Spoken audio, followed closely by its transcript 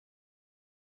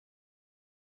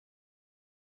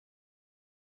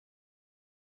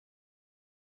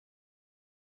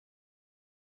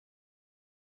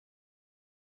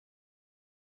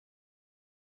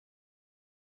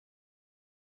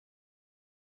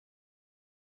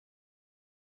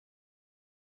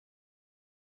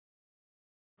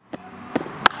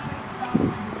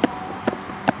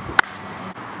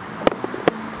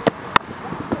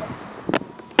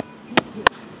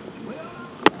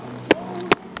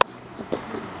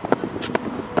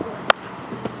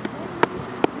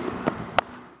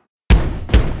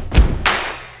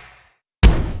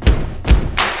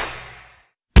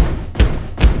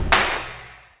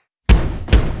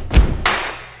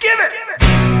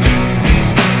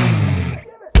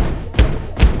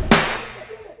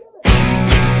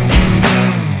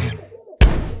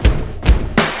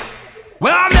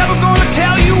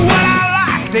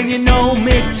and you know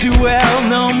me too well,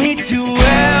 know me too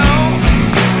well.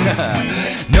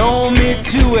 Know me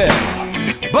too well.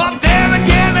 But then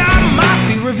again, I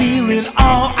might be revealing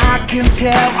all I can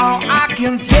tell, all I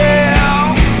can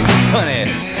tell. Honey,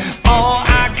 all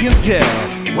I can tell.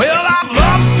 Well, I've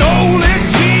loved, stolen,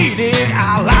 cheated,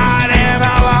 I lied and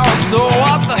I lost. So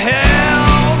what the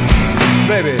hell,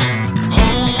 baby?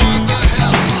 Oh, what the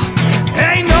hell?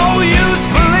 Ain't no use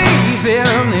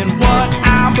believing in what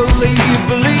I believe.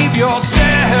 Believe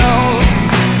yourself.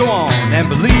 Go on and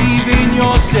believe in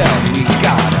yourself. We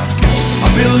got a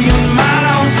billion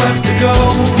miles left to go,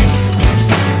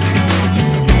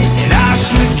 and I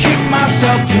should kick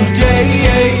myself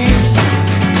today.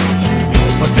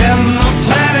 But then the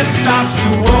planet starts to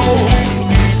roll.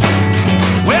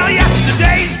 Well,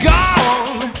 yesterday's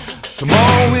gone,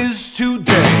 tomorrow is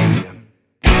today.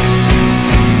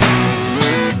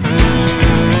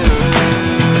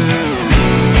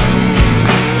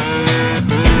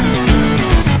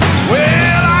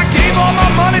 Well, I gave all my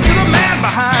money to the man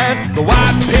behind the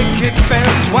white picket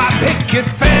fence, white picket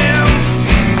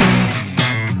fence,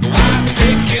 white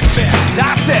picket fence.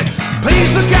 I said,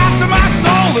 please look after my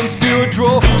soul and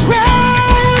spiritual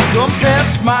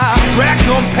recompense, my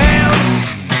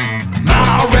recompense,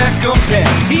 my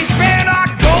recompense. He spent our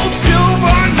gold,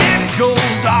 silver,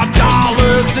 nickels, our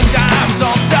dollars and dimes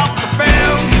on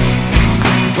self-defense.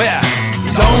 Well,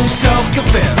 his own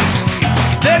self-defense.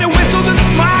 Then he whistled and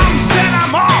smiled and said,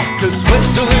 I'm off to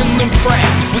Switzerland and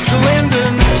France, Switzerland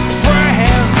and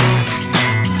France,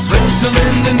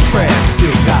 Switzerland and France.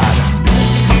 Still got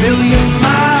a billion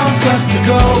miles left to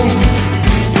go,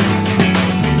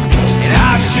 and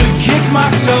I should kick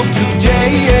myself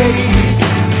today.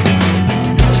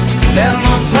 Then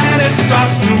the planet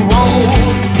starts to roll.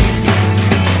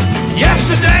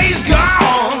 Yesterday's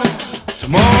gone,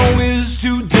 tomorrow is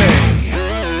today.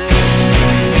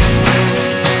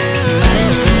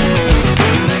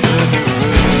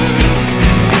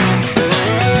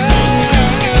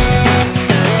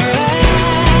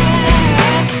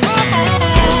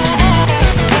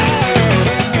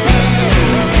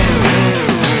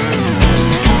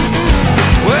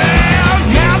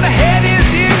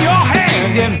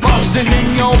 Buzzing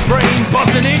in your brain,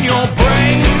 buzzing in your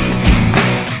brain,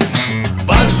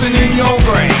 buzzing in your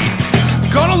brain.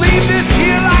 Gonna leave this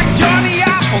here like Johnny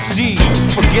Appleseed.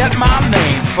 Forget my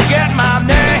name, forget my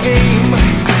name.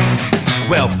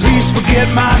 Well, please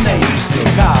forget my name. Still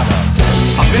got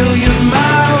a billion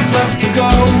miles left to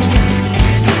go,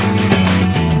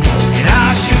 and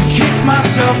I should kick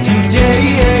myself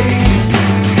today.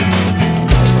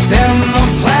 Then the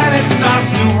planet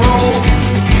starts to roll.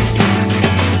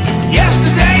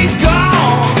 Yesterday's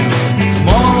gone,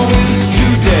 tomorrow is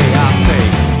today. I say,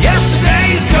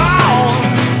 yesterday's gone,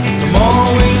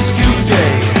 tomorrow is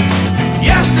today.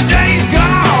 Yesterday's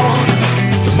gone,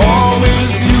 tomorrow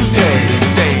is today.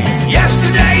 Say,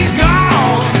 yesterday's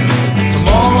gone,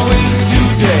 tomorrow is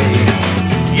today.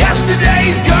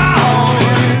 Yesterday's gone.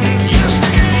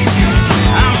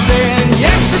 I'm saying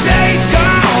yesterday's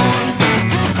gone.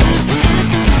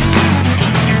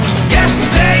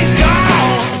 Yesterday's gone.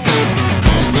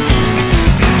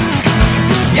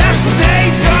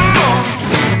 Yesterday's gone,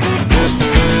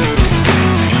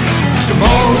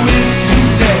 tomorrow is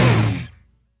today.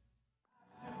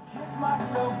 Kick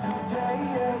myself today,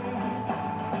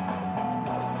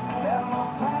 let my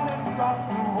planet start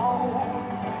to roll.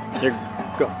 Here,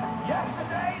 go.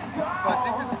 Yesterday's gone, Well, I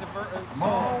think this is the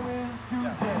tomorrow is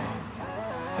today.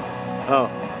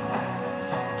 Oh.